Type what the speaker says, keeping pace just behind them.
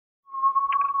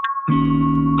Alright,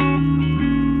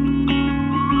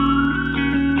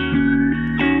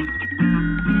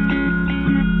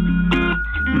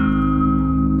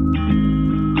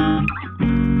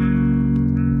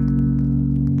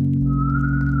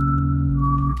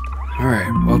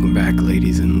 welcome back,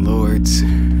 ladies and lords,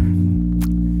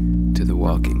 to The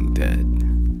Walking Dead.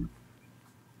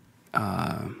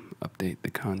 Update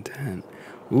the content.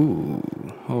 Ooh,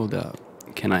 hold up.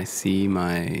 Can I see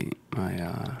my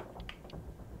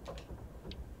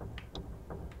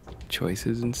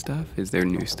choices and stuff? Is there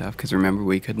new stuff? Because remember,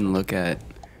 we couldn't look at,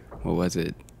 what was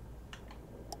it?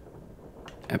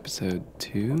 Episode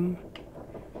 2?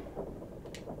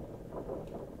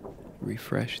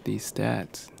 Refresh these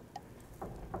stats.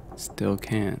 Still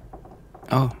can't.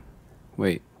 Oh,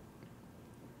 wait.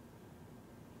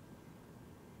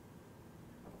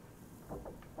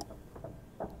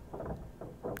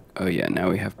 Oh yeah,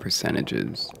 now we have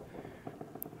percentages.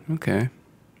 Okay.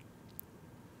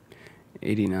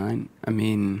 89. I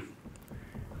mean,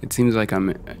 it seems like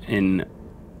I'm in...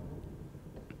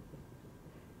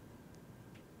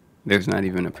 There's not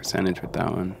even a percentage with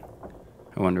that one.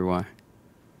 I wonder why.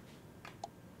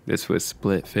 This was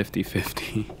split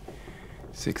 50-50.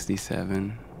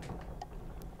 67.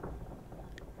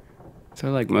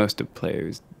 So like most of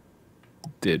players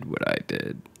did what I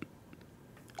did.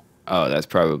 Oh, that's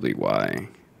probably why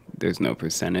there's no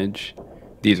percentage.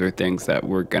 These are things that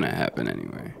were gonna happen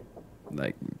anyway.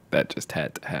 Like, that just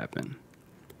had to happen.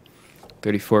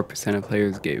 34% of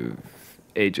players gave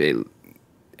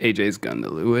AJ's gun to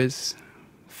Lewis.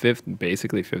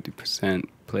 Basically 50%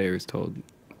 players told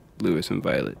Lewis and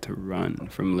Violet to run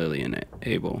from Lily and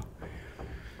Abel.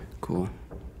 Cool.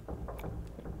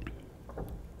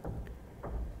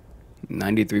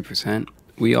 93%.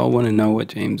 We all want to know what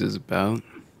James is about.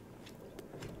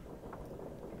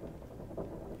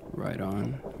 Right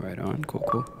on, right on. Cool,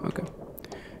 cool. Okay.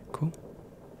 Cool.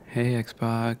 Hey,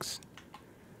 Xbox.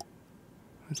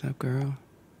 What's up, girl?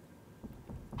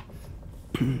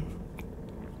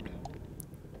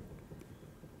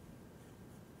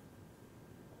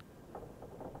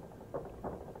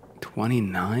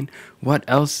 29? What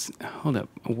else? Hold up.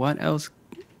 What else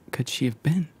could she have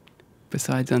been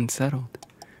besides unsettled?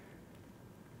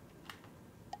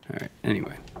 Alright,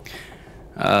 anyway.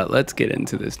 Let's get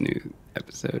into this new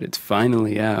episode. It's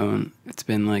finally out. It's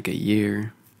been like a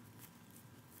year.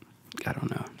 I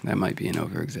don't know. That might be an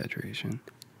over-exaggeration.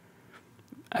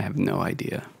 I have no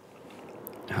idea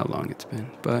how long it's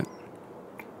been, but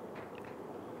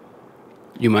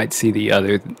you might see the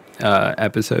other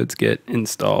episodes get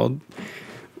installed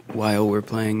while we're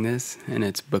playing this, and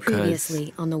it's because...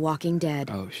 Previously on The Walking Dead.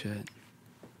 Oh, shit.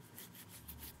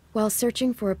 While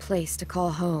searching for a place to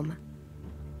call home,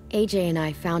 AJ and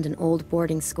I found an old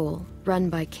boarding school run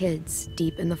by kids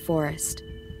deep in the forest.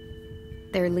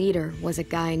 Their leader was a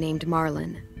guy named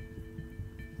Marlon,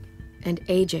 and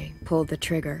AJ pulled the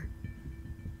trigger.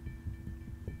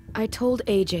 I told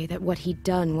AJ that what he'd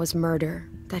done was murder,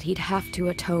 that he'd have to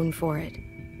atone for it.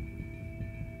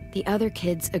 The other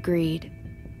kids agreed.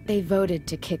 They voted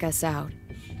to kick us out.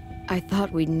 I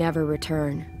thought we'd never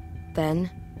return.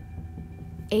 Then,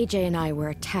 AJ and I were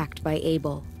attacked by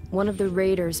Abel, one of the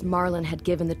raiders Marlon had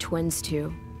given the twins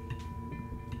to.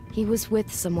 He was with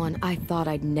someone I thought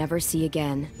I'd never see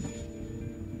again.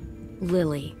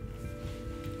 Lily.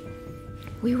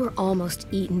 We were almost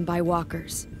eaten by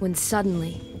walkers when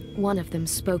suddenly one of them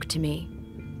spoke to me.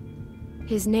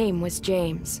 His name was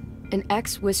James, an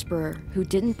ex-whisperer who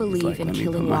didn't believe in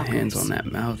killing walkers. Let me put my hands on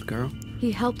that mouth, girl.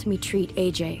 He helped me treat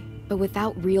AJ, but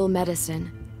without real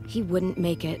medicine, he wouldn't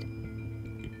make it.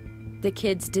 The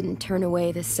kids didn't turn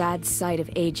away the sad sight of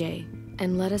AJ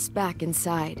and let us back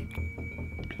inside.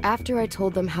 After I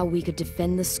told them how we could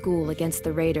defend the school against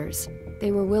the raiders,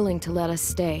 they were willing to let us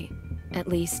stay, at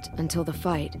least until the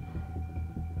fight.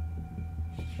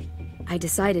 I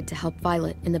decided to help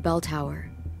Violet in the bell tower.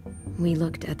 We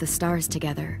looked at the stars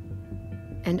together,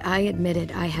 and I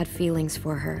admitted I had feelings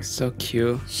for her. So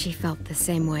cute. She felt the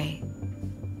same way.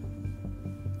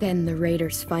 Then the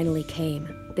raiders finally came.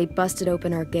 They busted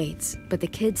open our gates, but the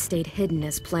kids stayed hidden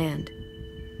as planned.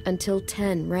 Until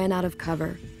 10 ran out of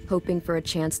cover, hoping for a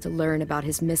chance to learn about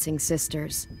his missing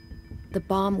sisters. The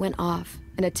bomb went off,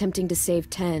 and attempting to save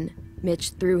 10,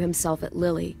 Mitch threw himself at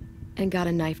Lily and got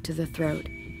a knife to the throat.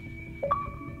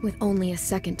 With only a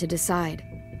second to decide,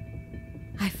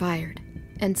 I fired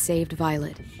and saved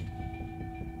Violet.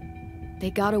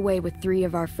 They got away with 3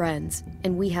 of our friends,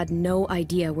 and we had no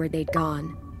idea where they'd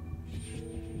gone.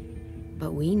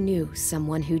 But we knew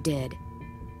someone who did.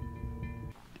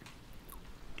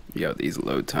 Yo, these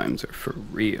load times are for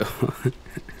real.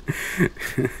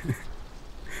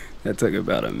 That took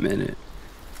about a minute.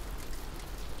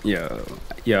 Yo,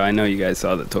 I know you guys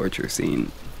saw the torture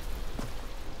scene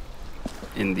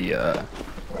in the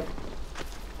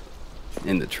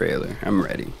trailer. I'm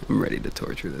ready. I'm ready to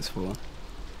torture this fool.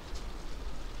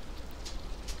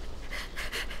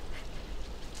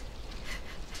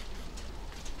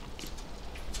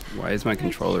 Why is my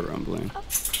controller rumbling?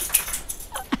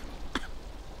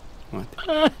 What?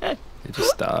 It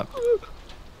just stopped.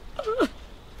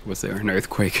 Was there an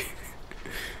earthquake?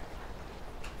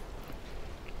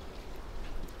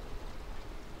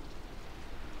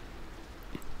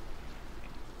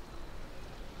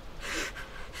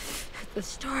 At the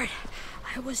start,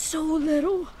 I was so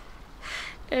little,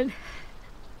 and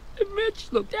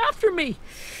Mitch looked after me.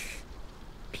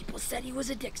 People said he was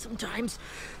a dick sometimes,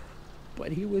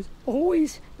 but he was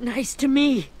always nice to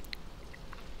me.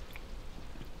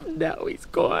 Now he's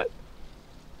gone.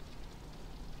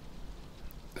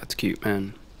 That's cute,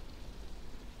 man.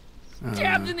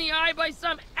 Stabbed in the eye by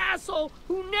some asshole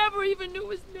who never even knew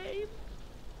his name.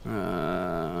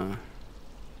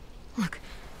 Look,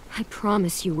 I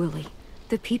promise you, Willie,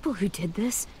 the people who did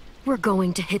this, we're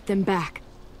going to hit them back.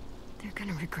 They're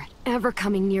gonna regret ever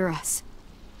coming near us.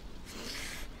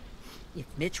 If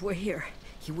Mitch were here,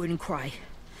 he wouldn't cry.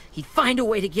 He'd find a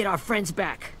way to get our friends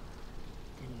back.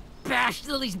 Then he'd bash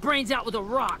Lily's brains out with a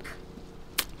rock.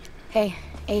 Hey,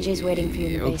 AJ's waiting for you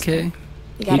in the basement. Okay.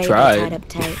 You got He AJ tried. tied up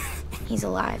tight. He's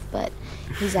alive, but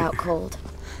he's out cold.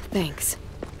 Thanks.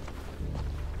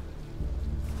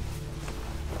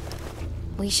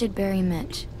 We should bury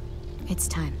Mitch. It's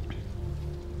time.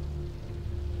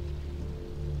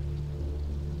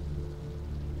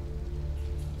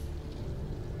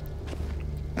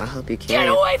 I'll help you carry Get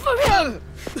it. away from him!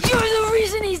 You're the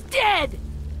reason he's dead!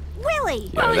 Willie!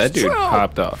 Yeah, well, that it's dude true.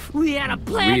 popped off. We had a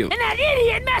plan, Real. and that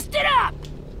idiot messed it up!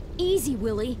 Easy,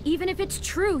 Willie. Even if it's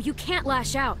true, you can't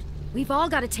lash out. We've all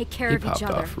got to take care He of each popped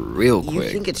other. off real You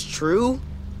quick. think it's true?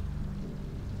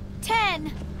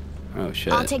 10. Oh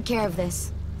shit. I'll take care of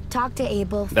this. Talk to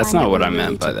Abel. That's find not out what where I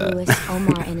meant Willie by took that. Lewis,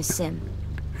 Omar, and a sim.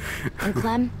 And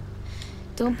Clem,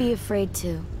 don't be afraid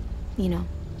to,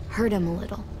 hurt him a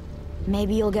little.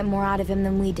 Maybe you'll get more out of him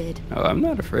than we did. Oh, I'm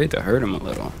not afraid to hurt him a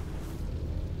little.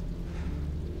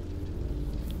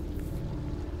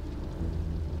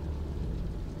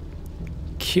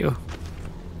 Cute.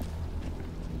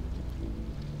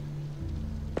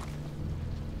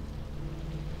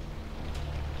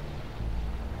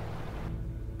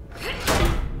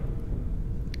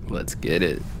 Let's get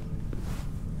it.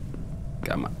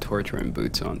 Got my torturing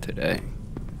boots on today.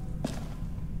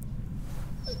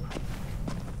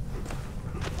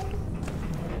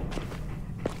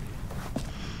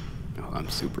 Oh, I'm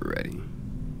super ready.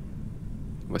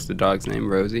 What's the dog's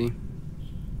name? Rosie?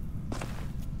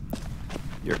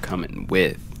 You're coming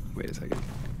with. Wait a second.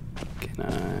 Can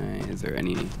I? Is there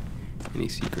any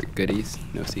secret goodies?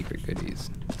 No secret goodies.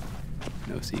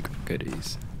 No secret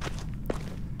goodies.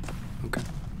 Okay.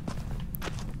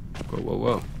 Whoa, whoa,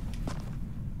 whoa.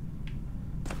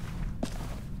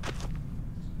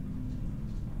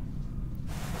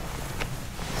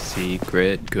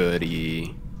 Secret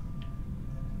goodie.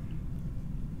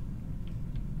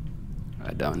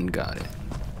 I done got it.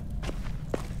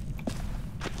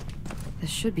 This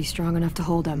should be strong enough to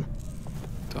hold him.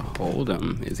 To hold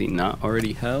him? Is he not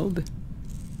already held?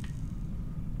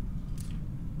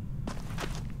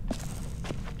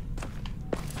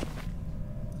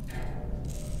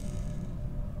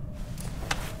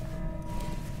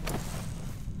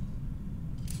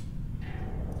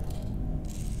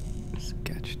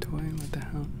 Sketch toy? What the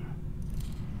hell?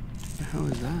 What the hell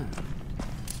is that?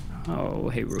 Oh,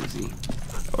 hey Rosie.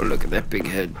 Oh, look at that big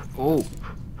head. Oh.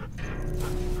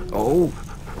 Oh.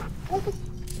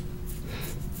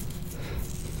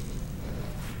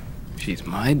 She's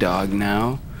my dog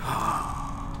now. I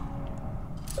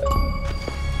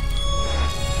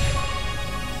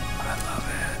love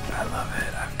it. I love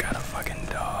it. I've got a fucking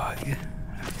dog.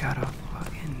 I've got a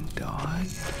fucking dog.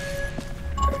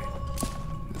 Alright.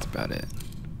 That's about it.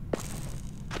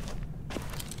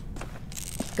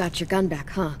 Got your gun back,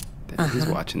 huh? He's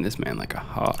watching this man like a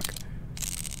hawk.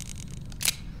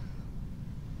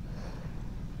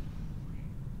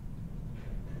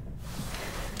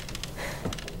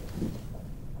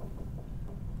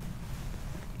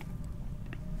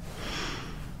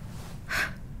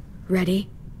 Ready?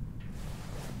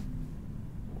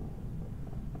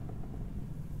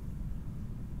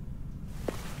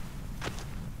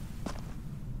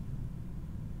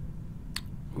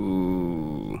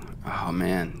 Ooh. Oh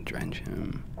man, drench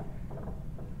him.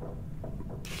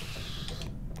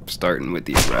 Starting with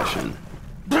the aggression.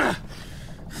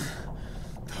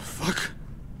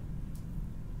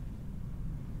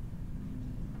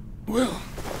 Well,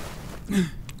 it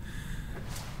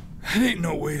ain't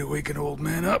no way to wake an old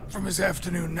man up from his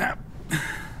afternoon nap.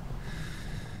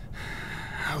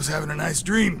 I was having a nice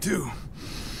dream, too.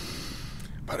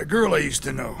 About a girl I used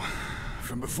to know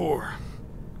from before.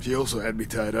 She also had me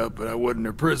tied up, but I wasn't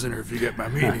her prisoner, if you get my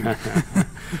meaning.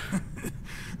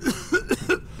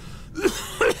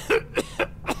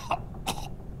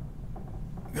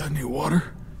 Got any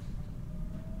water?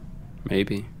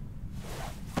 Maybe.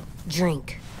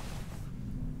 Drink.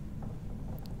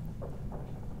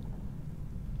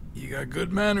 You got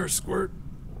good manners, Squirt.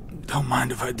 Don't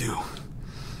mind if I do.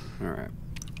 Alright.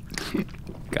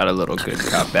 Got a little good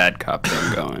cop, bad cop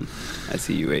thing going. I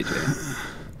see you, AJ.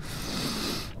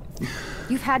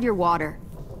 You've had your water.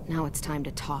 Now it's time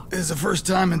to talk. It's the first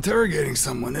time interrogating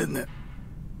someone, isn't it?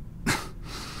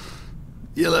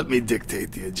 You let me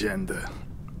dictate the agenda.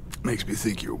 Makes me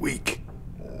think you're weak.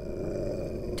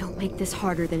 Don't make this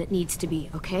harder than it needs to be,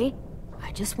 okay?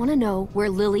 I just want to know where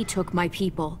Lily took my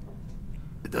people.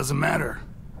 It doesn't matter.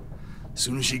 As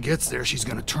soon as she gets there, she's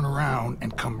gonna turn around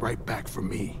and come right back for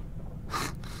me.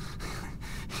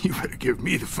 You better give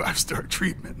me the 5-star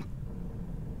treatment.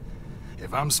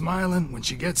 If I'm smiling when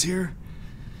she gets here,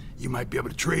 you might be able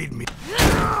to trade me.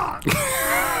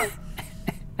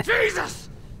 Jesus!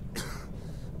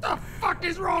 The fuck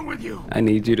is wrong with you? I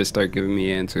need you to start giving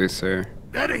me answers, sir.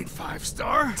 That ain't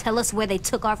 5-star. Tell us where they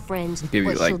took our friends, I'll give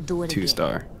you or she'll like do it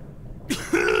 2-star.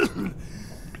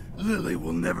 Lily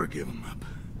will never give him up.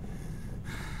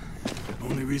 The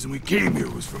only reason we came here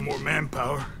was for more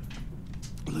manpower.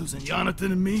 Losing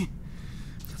Jonathan and me,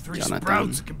 the 3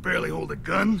 sprouts that can barely hold a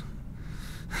gun.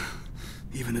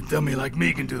 Even a dummy like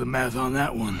me can do the math on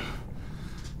that one.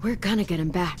 We're gonna get him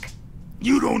back.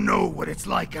 You don't know what it's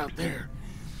like out there.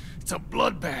 It's a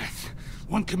bloodbath.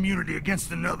 One community against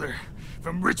another.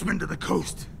 From Richmond to the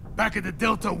coast. Back at the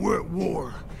Delta, we're at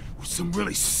war. With some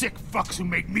really sick fucks who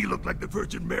make me look like the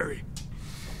Virgin Mary.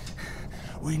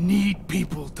 We need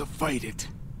people to fight it.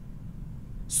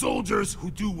 Soldiers who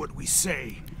do what we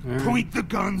say. Point the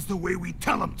guns the way we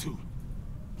tell them to.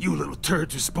 You little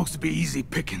turds are supposed to be easy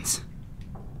pickings.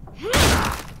 No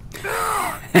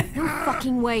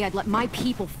fucking way I'd let my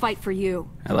people fight for you.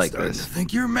 I like Starting this. to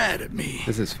think you're mad at me.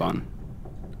 This is fun.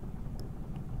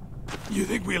 You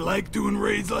think we like doing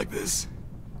raids like this?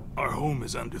 Our home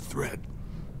is under threat.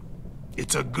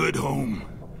 It's a good home.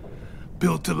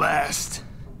 Built to last.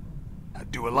 I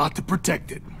do a lot to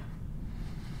protect it.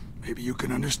 Maybe you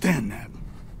can understand that.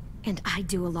 And I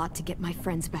do a lot to get my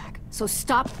friends back. So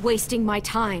stop wasting my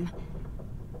time.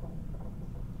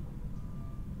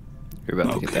 You're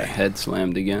about to get that head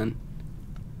slammed again.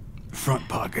 Front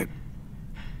pocket.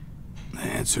 The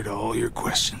answer to all your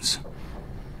questions.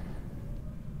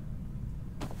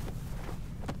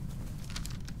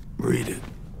 Read it.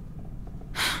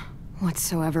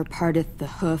 Whatsoever parteth the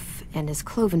hoof and is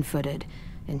cloven-footed,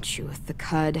 and cheweth the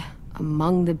cud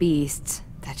among the beasts,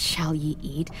 that shall ye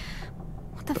eat.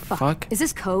 What the fuck? Is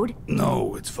this code?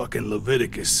 No, it's fucking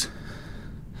Leviticus.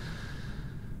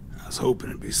 I was hoping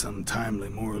it'd be some timely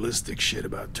moralistic shit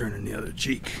about turning the other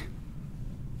cheek.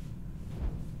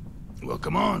 Well,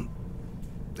 come on.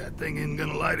 That thing ain't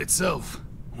gonna light itself.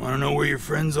 Wanna know where your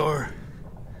friends are?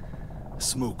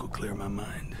 Smoke will clear my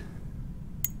mind.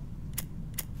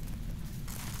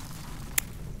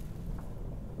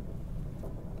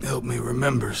 Help me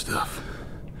remember stuff.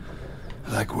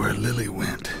 Like where Lily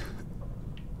went.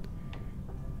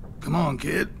 Come on,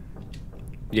 kid.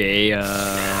 Yeah,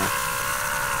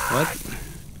 what?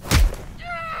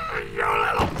 You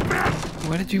little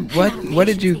bitch! What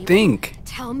did you think?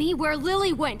 Tell me where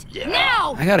Lily went.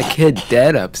 Now! I got a kid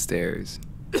dead upstairs.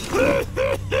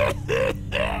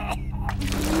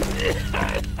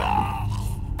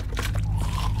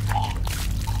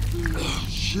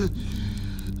 Shit.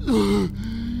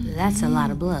 That's a lot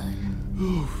of blood.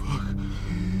 Oh, fuck.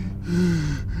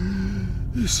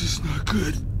 This is not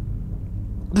good.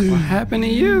 What happened to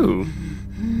you?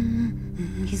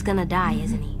 He's gonna die,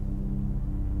 isn't he?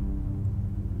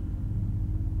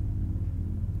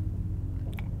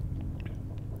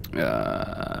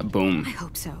 Boom. I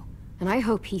hope so. And I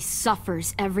hope he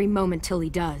suffers every moment till he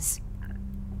does.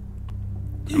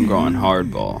 I'm going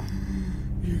hardball.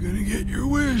 You're gonna get your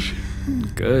wish.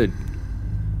 Good.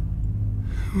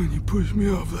 When you pushed me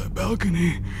off that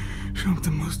balcony,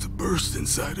 something must have burst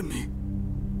inside of me.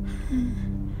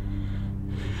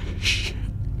 Shit.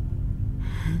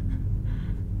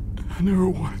 I never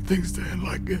wanted things to end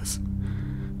like this.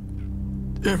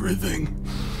 Everything.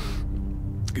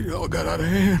 It all got out of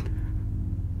hand.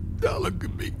 Now look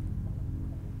at me.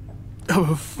 I'm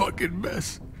a fucking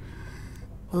mess.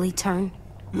 Will he turn?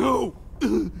 No.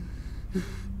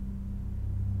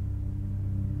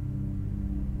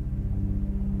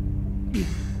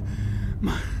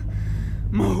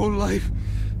 My whole life,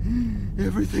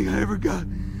 everything I ever got,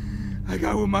 I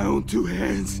got with my own 2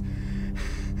 hands.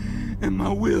 And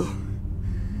my will.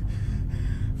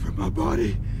 For my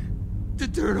body to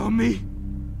turn on me,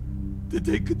 to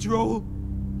take control.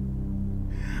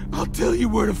 I'll tell you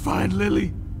where to find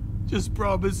Lily. Just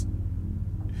promise.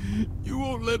 You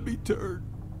won't let me turn.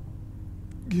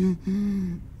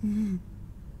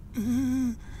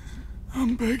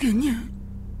 I'm begging you.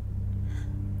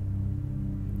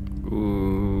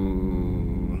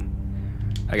 Ooh.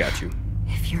 I got you.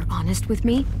 If you're honest with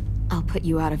me, I'll put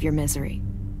you out of your misery.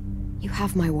 You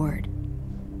have my word.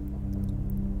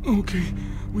 Okay,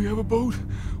 we have a boat.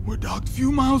 We're docked a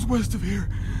few miles west of here,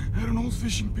 at an old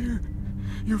fishing pier.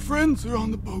 Your friends are on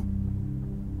the boat.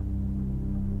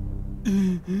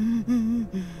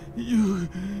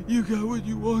 You got what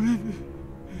you wanted.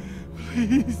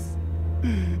 Please,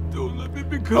 don't let me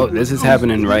become. Oh, this is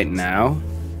happening right now?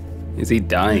 Is he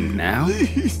dying now?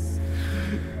 Please,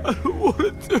 I don't want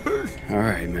to turn. All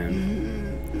right, man.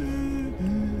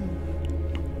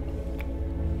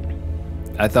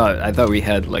 I thought we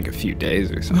had like a few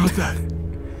days or something. Not that.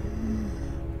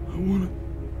 I wanna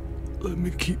let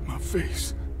me keep my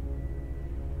face.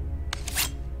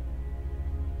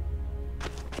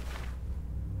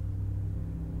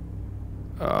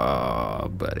 Oh,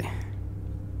 buddy.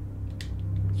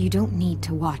 You don't need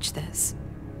to watch this.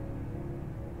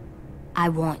 I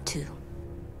want to.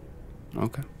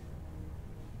 Okay.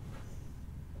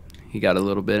 He got a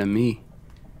little bit of me.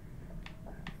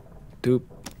 Doop.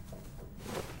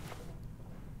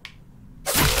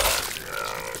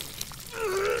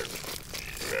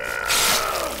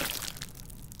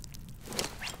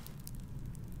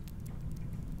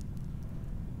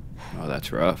 Oh,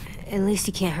 that's rough. At least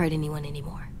you can't hurt anyone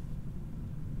anymore.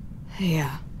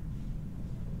 Yeah.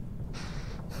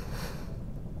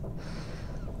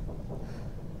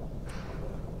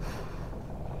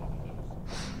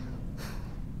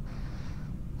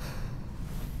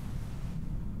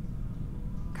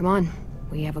 Come on,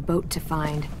 we have a boat to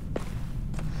find.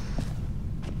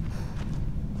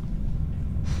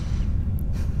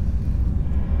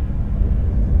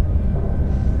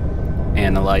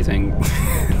 Analyzing.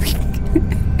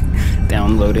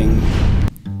 Downloading.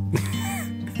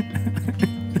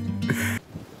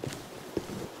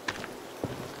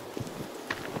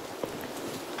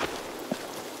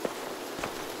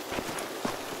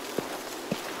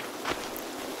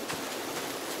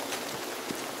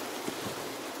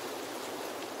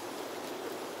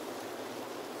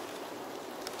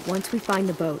 Once we find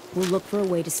the boat, we'll look for a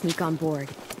way to sneak on board.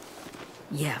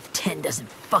 Yeah, if 10 doesn't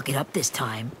fuck it up this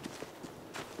time.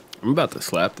 I'm about to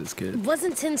slap this It kid.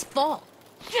 wasn't Tin's fault.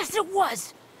 Yes, it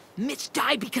was! Mitch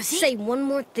died because he... Say one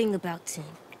more thing about Tin.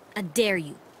 I dare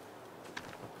you.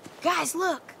 Guys,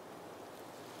 look!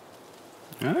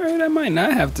 Alright, I might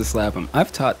not have to slap him.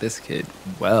 I've taught this kid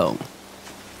well.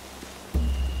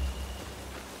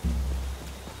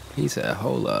 He said,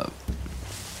 hold up.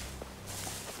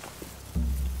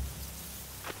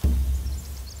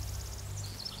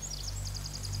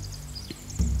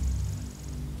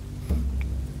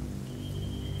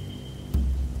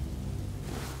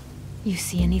 You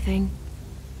see anything?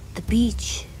 The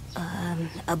beach,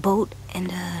 a boat,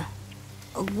 and a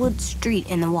wood street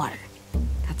in the water.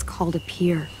 That's called a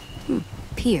pier.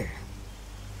 Pier.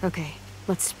 Okay,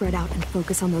 let's spread out and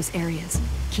focus on those areas.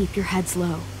 Keep your heads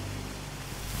low.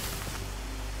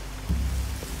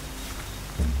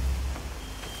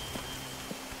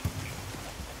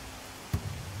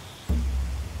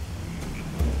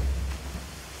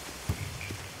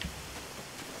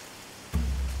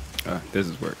 This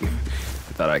is working.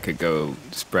 I thought I could go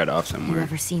spread off You somewhere.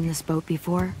 ever seen this boat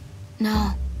before?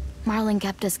 No. Marlin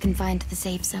kept us confined to the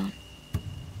safe zone.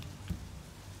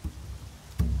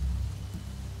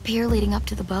 Pier leading up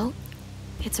to the boat?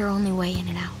 It's our only way in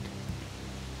and out.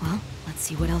 Well, let's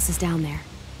see what else is down there.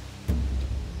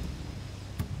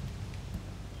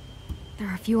 There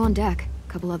are a few on deck,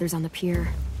 a couple others on the pier.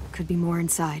 Could be more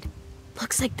inside.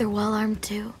 Looks like they're well armed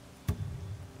too.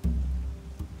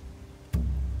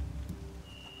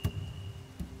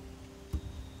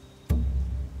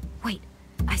 Wait,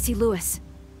 I see Lewis.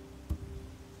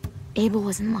 Abel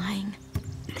wasn't lying.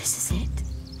 This is it.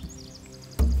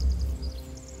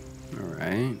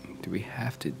 Alright. Do we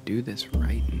have to do this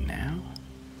right now?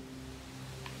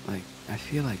 Like, I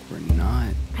feel like we're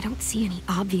not I don't see any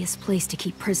obvious place to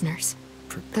keep prisoners.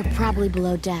 They're prepared. probably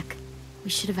below deck. We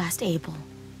should have asked Abel.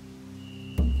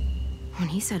 When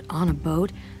he said on a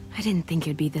boat, I didn't think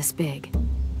it'd be this big.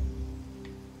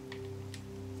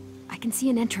 I can see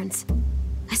an entrance.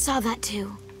 I saw that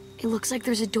too. It looks like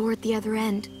there's a door at the other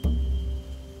end.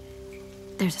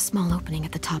 There's a small opening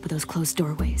at the top of those closed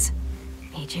doorways.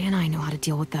 AJ and I know how to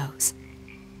deal with those.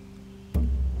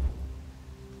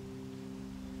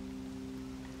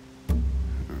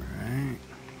 Alright.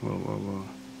 Whoa, whoa, whoa.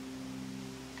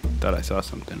 Thought I saw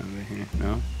something over here.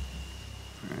 No?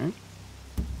 Alright.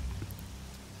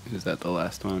 Is that the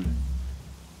last one?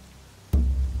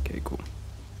 Okay, cool.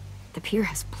 The pier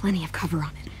has plenty of cover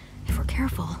on it. If we're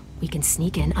careful, we can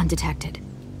sneak in undetected.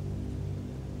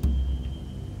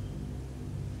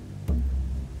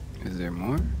 Is there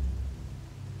more?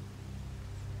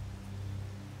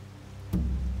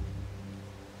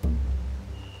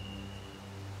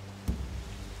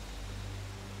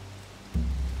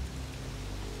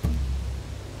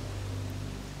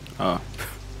 Oh.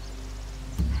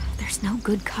 There's no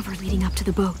good cover leading up to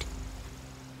the boat.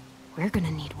 We're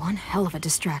gonna need one hell of a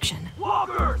distraction.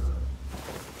 Walkers!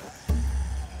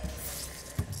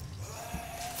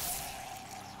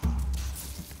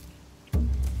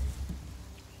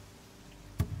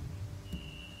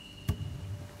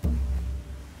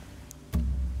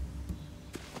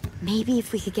 Maybe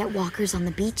if we could get walkers on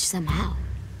the beach somehow.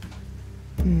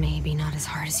 Maybe not as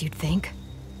hard as you'd think.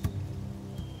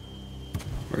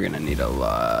 We're gonna need a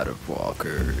lot of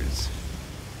walkers.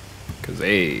 Because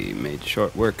they made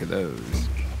short work of those.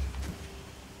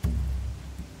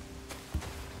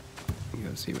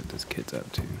 Go see what this kid's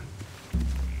up to.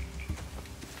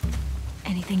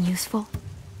 Anything useful?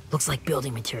 Looks like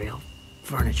building material.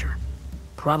 Furniture.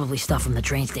 Probably stuff from the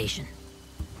train station.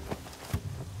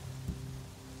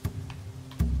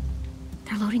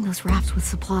 They're loading those rafts with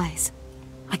supplies.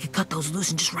 I could cut those loose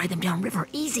and just ride them downriver.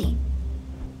 Easy.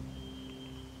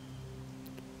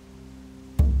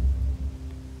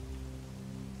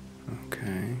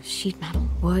 Okay. Sheet metal,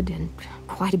 wood, and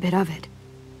quite a bit of it.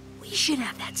 We should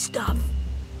have that stuff.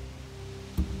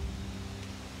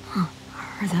 Huh.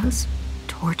 Are those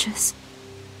torches?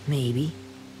 Maybe.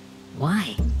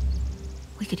 Why?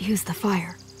 We could use the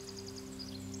fire.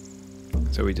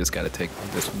 So we just gotta take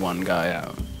this one guy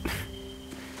out.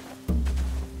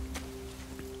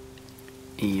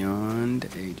 Eon,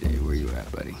 AJ, where you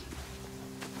at, buddy?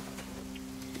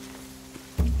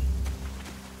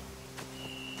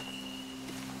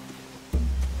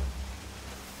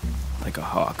 Like a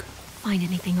hawk. Find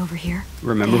anything over here?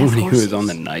 Remember They have when he was on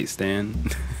the horses?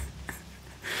 nightstand?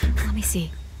 Let me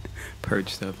see.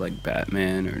 Perched up like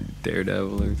Batman or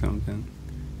Daredevil or something.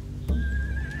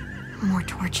 More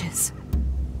torches.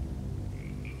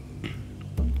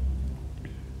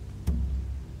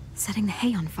 Setting the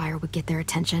hay on fire would get their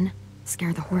attention.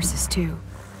 Scare the horses, too.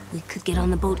 We could get on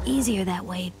the boat easier that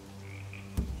way.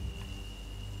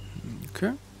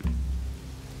 Okay.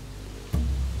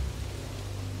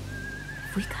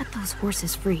 If we cut those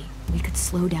horses free, we could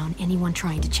slow down anyone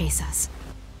trying to chase us.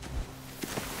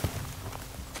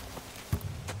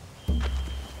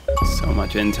 So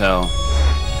much intel.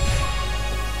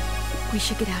 We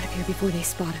should get out of here before they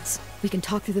spot us. We can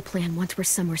talk through the plan once we're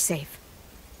somewhere safe.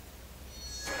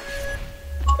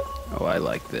 Oh, I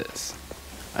like this.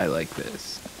 I like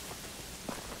this.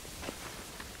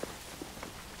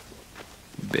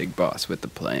 Big boss with the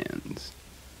plans.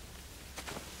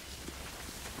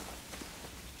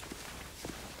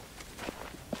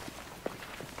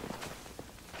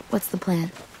 What's the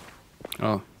plan?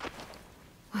 Oh,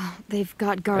 Well, they've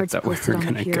got guards thought we posted were on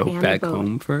the gonna pier go and the back boat.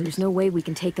 home first. There's no way we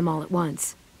can take them all at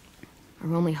once.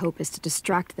 Our only hope is to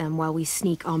distract them while we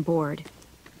sneak on board.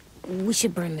 We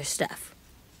should burn their stuff.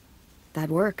 That'd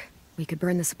work. We could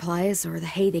burn the supplies or the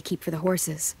hay they keep for the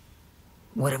horses.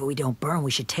 Whatever we don't burn,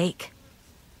 we should take.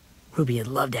 Ruby would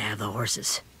love to have the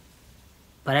horses.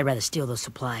 But I'd rather steal those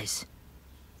supplies.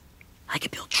 I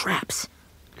could build traps.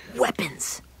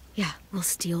 Weapons. Yeah, we'll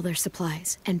steal their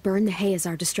supplies and burn the hay as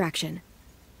our distraction.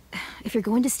 If you're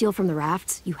going to steal from the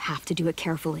rafts, you have to do it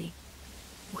carefully.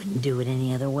 Wouldn't do it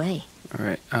any other way. all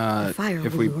right. The fire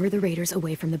If will we lure the raiders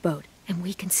away from the boat, and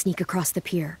we can sneak across the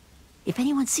pier. If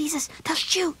anyone sees us, they'll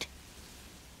shoot.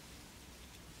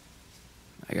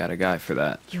 I got a guy for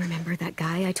that. You remember that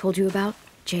guy I told you about?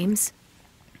 James?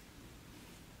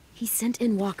 He sent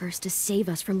in walkers to save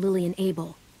us from Lily and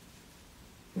Abel.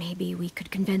 Maybe we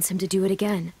could convince him to do it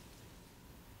again.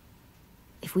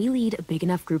 If we lead a big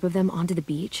enough group of them onto the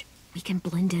beach, we can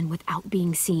blend in without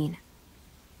being seen.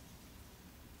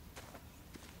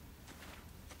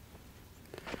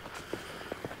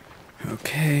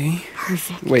 Okay.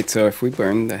 Perfect. Wait, so if we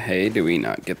burn the hay, do we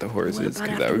not get the What horses? about Because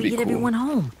after that would we be get cool. everyone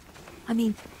home? I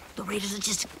mean, the raiders will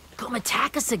just come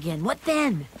attack us again. What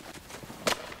then?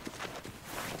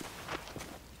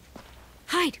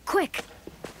 Hide, quick!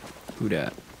 Who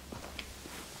dat?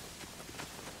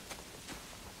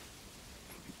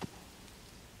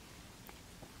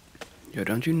 Yo,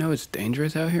 don't you know it's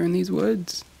dangerous out here in these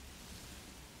woods?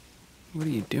 What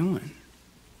are you doing?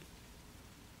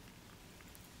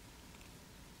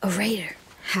 A raider.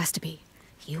 Has to be.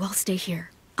 You all stay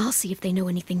here. I'll see if they know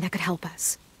anything that could help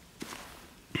us.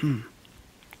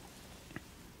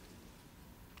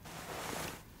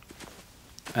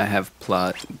 I have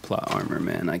plot armor,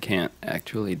 man. I can't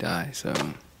actually die, so...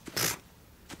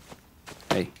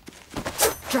 Hey.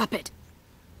 Drop it.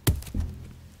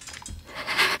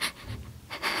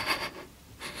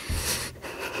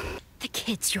 The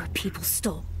kids your people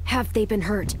stole. Have they been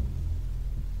hurt?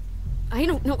 I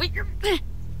don't know what you're...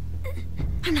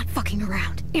 I'm not fucking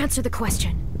around. Answer the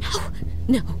question.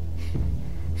 No. No.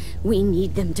 We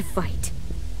need them to fight.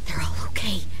 They're all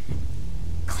okay.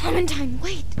 Clementine,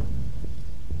 wait.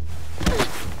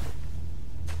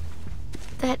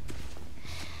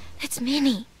 That's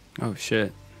Minnie. Oh,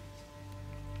 shit.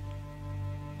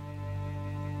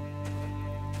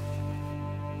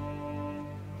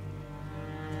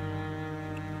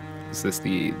 Is this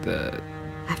the...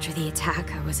 After the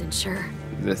attack, I wasn't sure.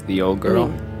 Is this the old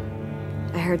girl?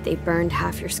 I heard they burned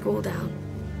half your school down.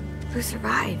 Who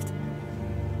survived?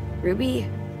 Ruby?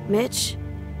 Mitch?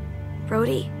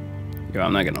 Brody? Yo,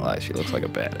 I'm not gonna lie, she looks like a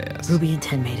badass. Ruby and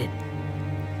 10 made it.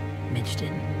 Mitch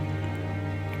didn't.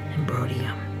 And Brody,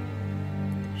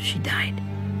 she died.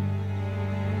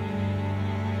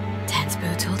 10's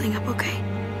boots holding up okay?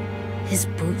 His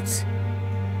boots?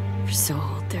 They're so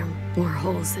old, they're more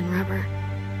holes than rubber.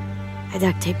 I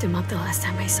duct taped him up the last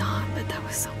time I saw him, but that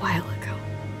was a while ago.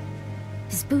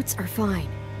 His boots are fine.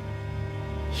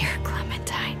 You're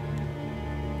Clementine.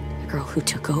 The girl who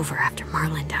took over after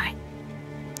Marlon died.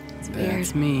 It's weird.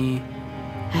 That's me.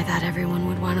 I thought everyone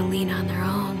would want to lean on their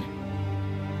own.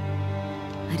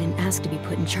 I didn't ask to be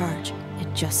put in charge.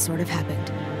 It just sort of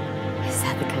happened. Is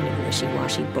that the kind of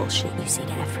wishy-washy bullshit you say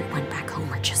to everyone back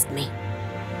home, or just me?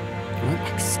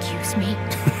 What? Excuse me?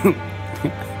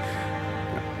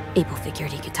 Abel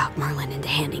figured he could talk Marlon into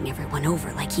handing everyone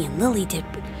over like he and Lily did,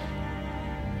 but...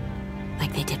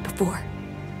 like they did before.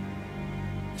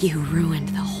 You ruined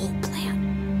the whole plan.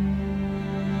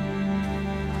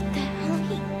 What the hell?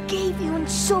 He gave you and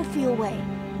Sophie away.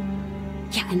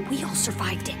 Yeah, and we all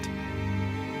survived it.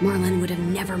 Marlon would have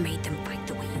never made them fight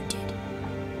the way you did.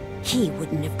 He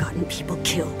wouldn't have gotten people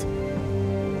killed.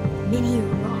 Minnie, you're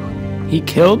wrong. He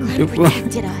killed? Glenn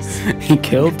protected us. He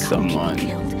killed Got people someone.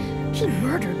 killed. He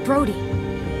murdered Brody.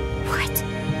 What?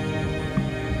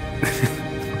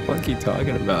 What are you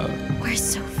talking about? Where's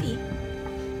Sophie?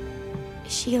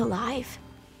 Is she alive?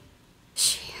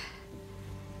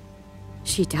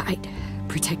 She died,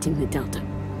 protecting the Delta.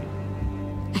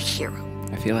 A hero.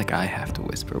 I feel like I have to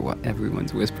whisper what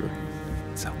everyone's whispering.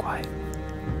 It's so quiet.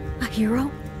 A hero?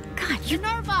 God, you...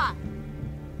 Minerva!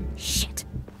 Shit.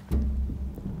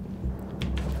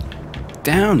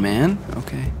 Down, man.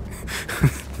 Okay.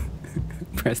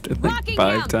 Pressed it like Locking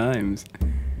 5 down. times.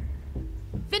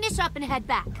 Finish up and head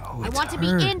back. Oh, I it's want to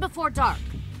her. be in before dark.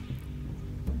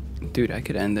 Dude, I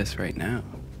could end this right now.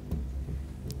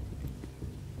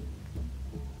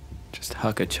 Just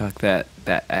huck-a-chuck that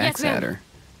axe ma'am. at her.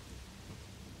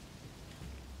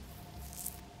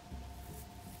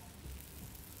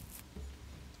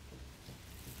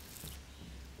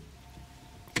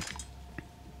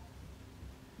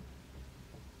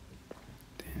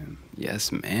 Damn.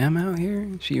 Yes, ma'am out here?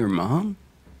 She your mom?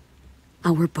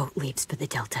 Our boat leaves for the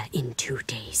Delta in 2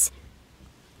 days.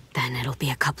 Then it'll be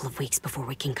a couple of weeks before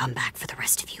we can come back for the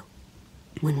rest of you.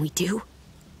 When we do,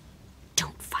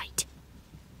 don't fight.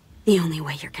 The only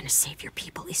way you're gonna save your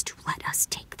people is to let us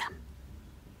take them.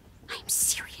 I'm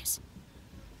serious.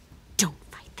 Don't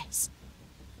fight this.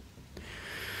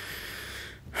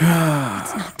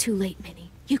 It's not too late,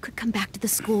 Minnie. You could come back to the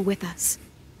school with us.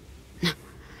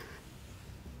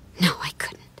 No, I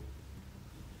couldn't.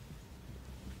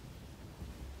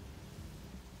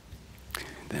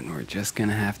 Then we're just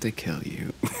gonna have to kill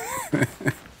you.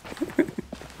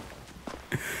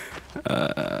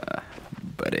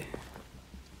 Buddy.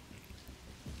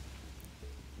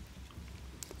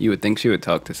 You would think she would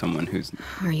talk to someone who's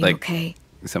Are you like okay?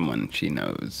 someone she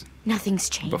knows Nothing's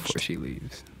changed. before she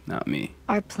leaves. Not me.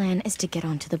 Our plan is to get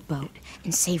onto the boat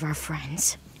and save our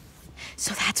friends.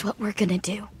 So that's what we're gonna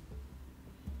do.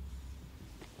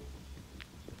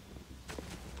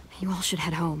 You all should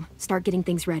head home. Start getting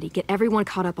things ready. Get everyone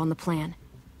caught up on the plan.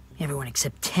 Everyone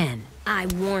except 10. I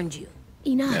warned you.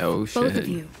 Enough. Oh, Both shit. of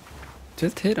you.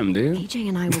 Just hit him, dude. AJ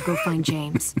and I will go find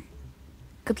James.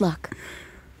 Good luck.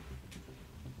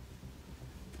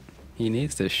 He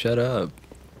needs to shut up.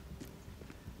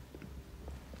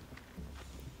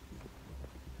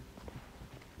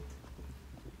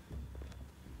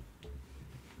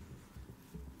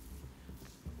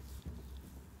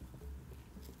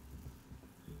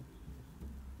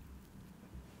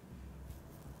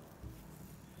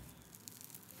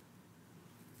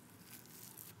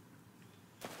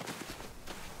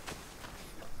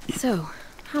 So,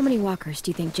 how many walkers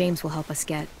do you think James will help us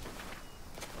get?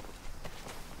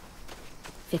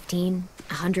 15?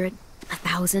 100?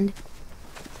 1,000?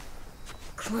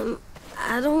 Clem,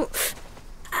 I don't...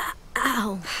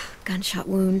 Ow. Gunshot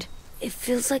wound. It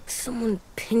feels like someone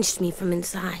pinched me from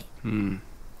inside.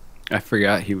 I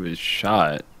forgot he was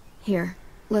shot. Here,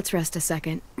 let's rest a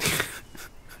second.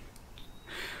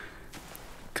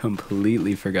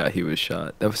 Completely forgot he was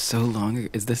shot. That was so long ago.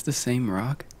 Is this the same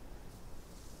rock?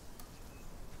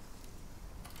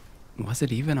 Was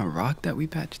it even a rock that we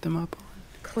patched him up on?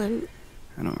 Clem,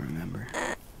 I don't remember.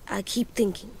 I keep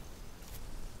thinking.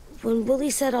 When Willie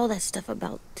said all that stuff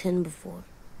about Tin before,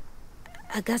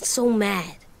 I got so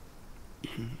mad.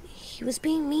 He was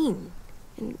being mean,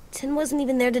 and Tin wasn't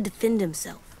even there to defend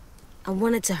himself. I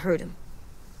wanted to hurt him.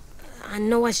 I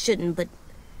know I shouldn't, but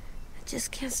I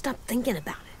just can't stop thinking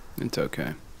about it. It's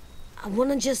okay. I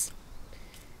want to just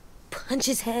punch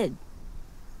his head.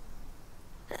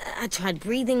 I tried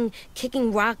breathing,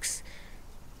 kicking rocks.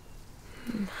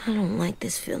 I don't like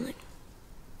this feeling.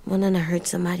 Wanting to hurt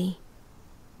somebody.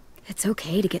 It's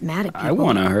okay to get mad at people. I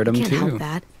want to hurt him Can't too. help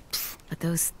that. But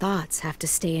those thoughts have to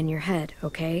stay in your head,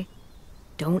 okay?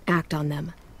 Don't act on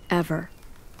them. Ever.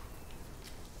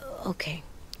 Okay,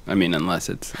 I mean, unless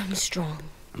it's I'm strong.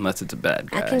 a bad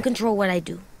guy. I can control what I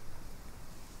do,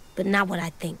 but not what I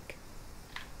think.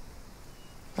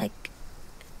 Like,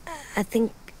 I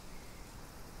think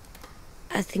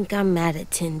I'm mad at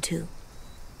Tin too.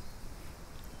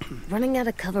 Running out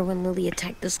of cover when Lily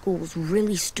attacked the school was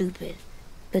really stupid,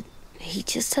 but he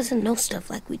just doesn't know stuff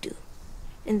like we do.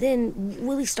 And then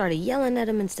Willie started yelling at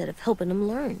him instead of helping him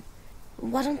learn.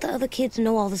 Why don't the other kids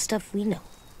know all the stuff we know?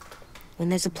 When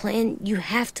there's a plan, you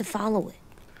have to follow it.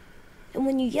 And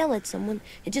when you yell at someone,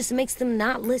 it just makes them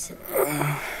not listen.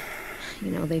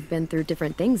 You know, they've been through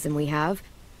different things than we have.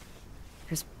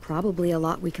 There's probably a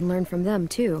lot we can learn from them,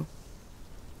 too.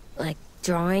 Like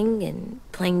drawing and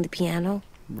playing the piano.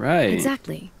 Right.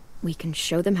 Exactly. We can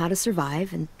show them how to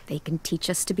survive, and they can teach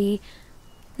us to be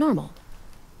normal.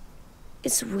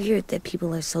 It's weird that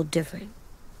people are so different.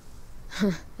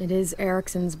 It is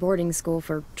Erickson's boarding school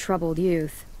for troubled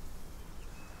youth.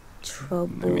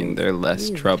 Trouble. I mean, they're less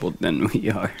you. troubled than we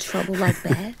are. Trouble like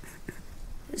that?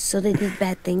 So they did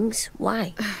bad things?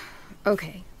 Why?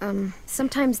 Okay,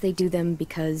 sometimes they do them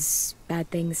because bad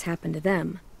things happen to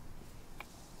them.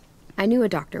 I knew a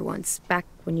doctor once, back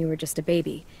when you were just a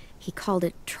baby. He called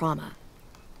it trauma.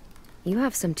 You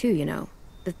have some too, you know.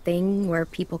 The thing where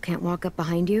people can't walk up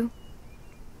behind you.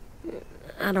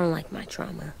 I don't like my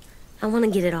trauma. I want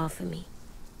to get it off of me.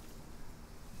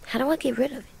 How do I get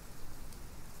rid of it?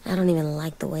 I don't even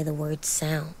like the way the word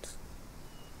sounds.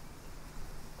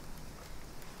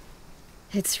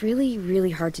 It's really,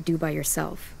 really hard to do by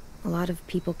yourself. A lot of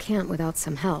people can't without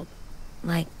some help.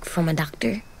 Like from a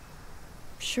doctor?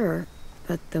 Sure,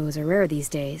 but those are rare these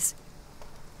days.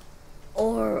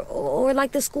 Or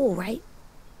like the school, right?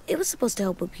 It was supposed to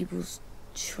help with people's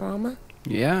trauma.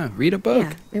 Yeah, read a book.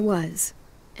 Yeah, it was.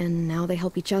 And now they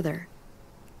help each other.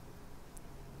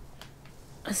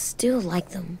 I still like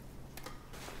them.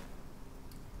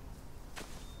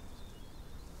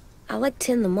 I like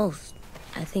Tin the most,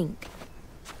 I think.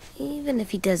 Even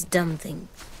if he does dumb things.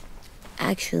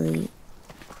 Actually,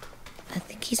 I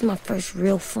think he's my first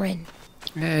real friend.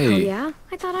 Hey. Oh yeah?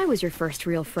 I thought I was your first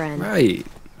real friend. Right.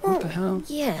 What the hell?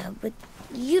 Yeah, but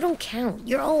you don't count.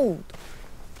 You're old.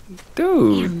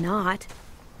 Dude. I'm not.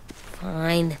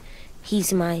 Fine.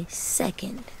 He's my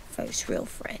second first real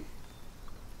friend.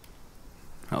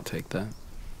 I'll take that.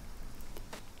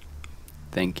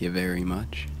 Thank you very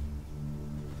much.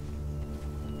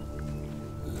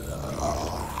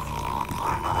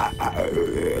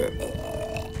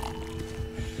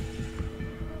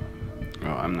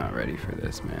 Oh, I'm not ready for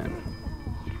this, man.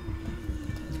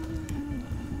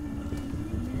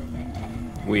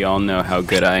 We all know how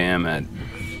good I am at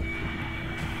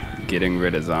getting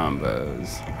rid of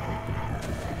zombos.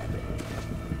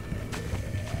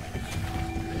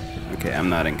 Okay, I'm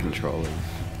not in control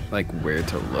of, like, where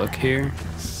to look here,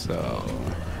 so...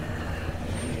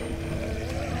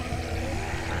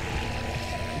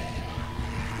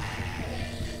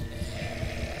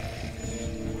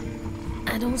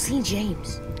 I don't see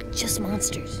James. Just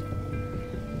monsters.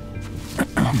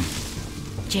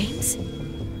 James?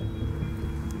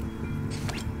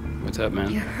 What's up,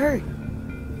 man? You're hurt.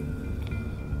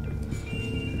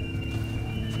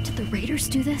 Did the Raiders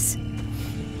do this?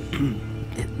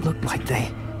 It looked like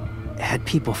they had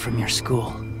people from your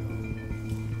school.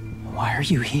 Why are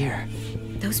you here?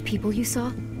 Those people you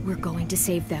saw? We're going to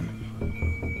save them.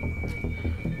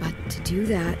 But to do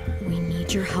that, we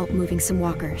need your help moving some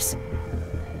walkers.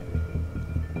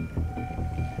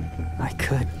 I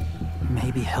could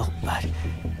maybe help, but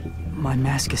my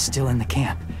mask is still in the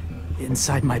camp,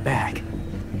 inside my bag.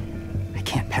 I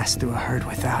can't pass through a herd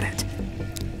without it.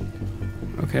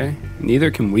 Okay,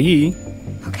 neither can we.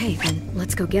 Okay, then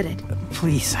let's go get it.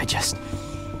 Please, I just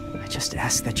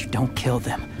ask that you don't kill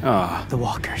them. Ah, The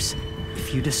walkers.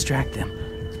 If you distract them,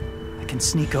 I can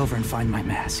sneak over and find my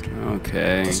mask.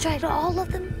 okay. Distract all of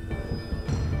them?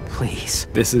 Please.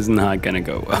 This is not gonna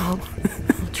go well.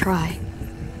 I'll try.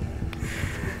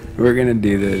 We're gonna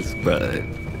do this, but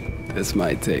this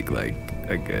might take like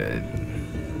a good.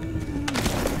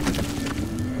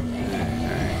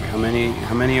 Alright,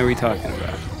 how many are we talking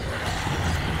about?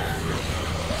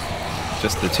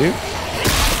 Just the two?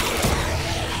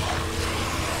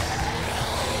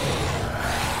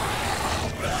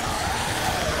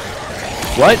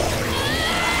 What?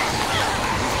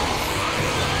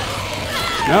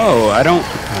 No, I don't.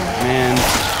 Oh, man.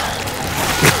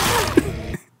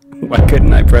 Why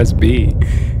couldn't I press B?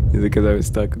 Is it because I was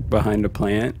stuck behind a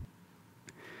plant?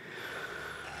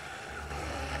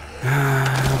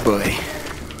 Oh boy.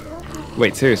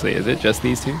 Wait, seriously, is it just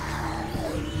these two?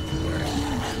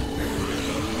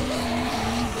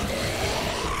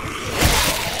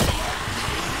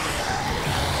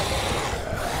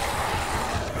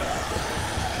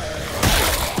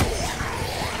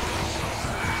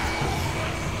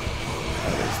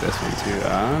 There's this one too.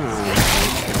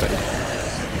 Ah.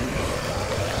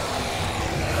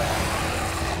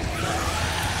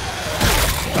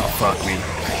 Oh, fuck me.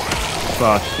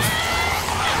 Fuck.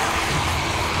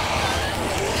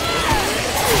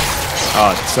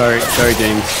 Oh, sorry,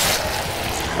 James.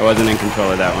 I wasn't in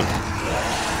control of that one.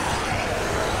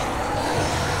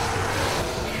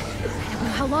 I don't know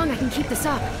how long I can keep this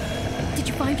up. Did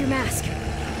you find your mask?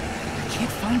 I can't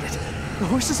find it. The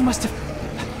horses must have...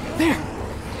 There!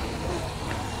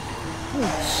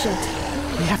 Oh,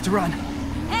 shit. We have to run.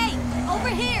 Hey, over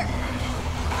here!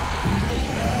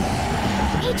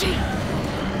 AJ!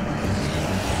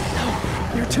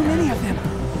 There are too many of them.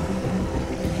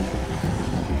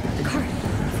 The cart.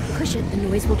 Push it, the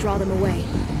noise will draw them away.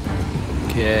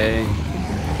 Okay.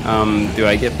 Do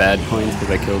I get bad points because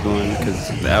I killed one? Because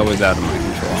that was out of my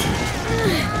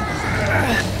control.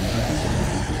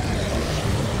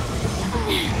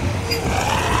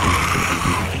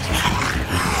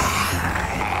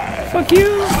 Fuck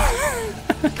you!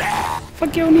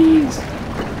 Fuck your knees!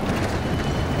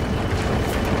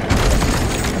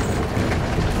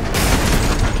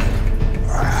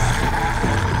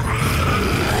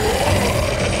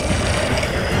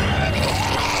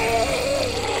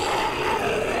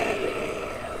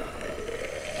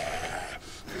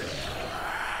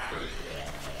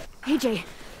 AJ,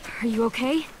 are you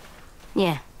okay?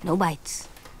 Yeah, no bites.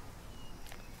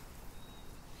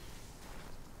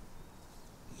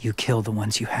 You kill the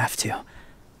ones you have to.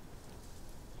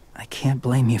 I can't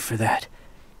blame you for that.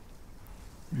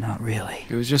 Not really.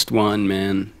 It was just one,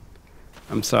 man.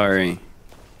 I'm sorry.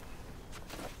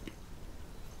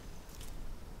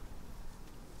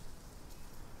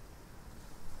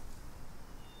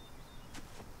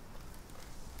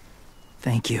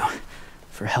 Thank you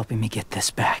for helping me get this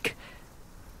back.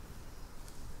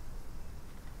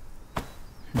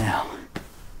 Now,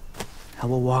 how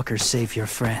will walkers save your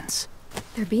friends?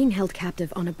 They're being held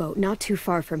captive on a boat not too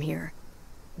far from here.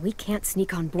 We can't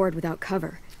sneak on board without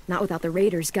cover, not without the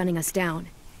raiders gunning us down.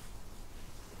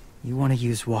 You want to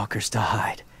use walkers to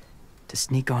hide? To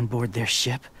sneak on board their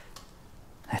ship?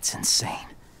 That's insane.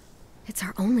 It's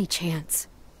our only chance.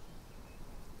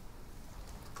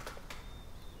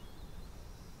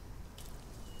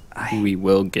 We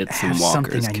will get some have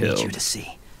walkers something I killed. need you to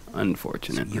see.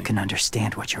 Unfortunately. So you can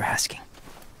understand what you're asking.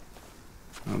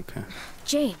 Okay.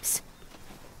 James.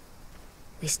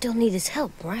 We still need his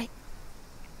help, right?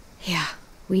 Yeah,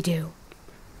 we do.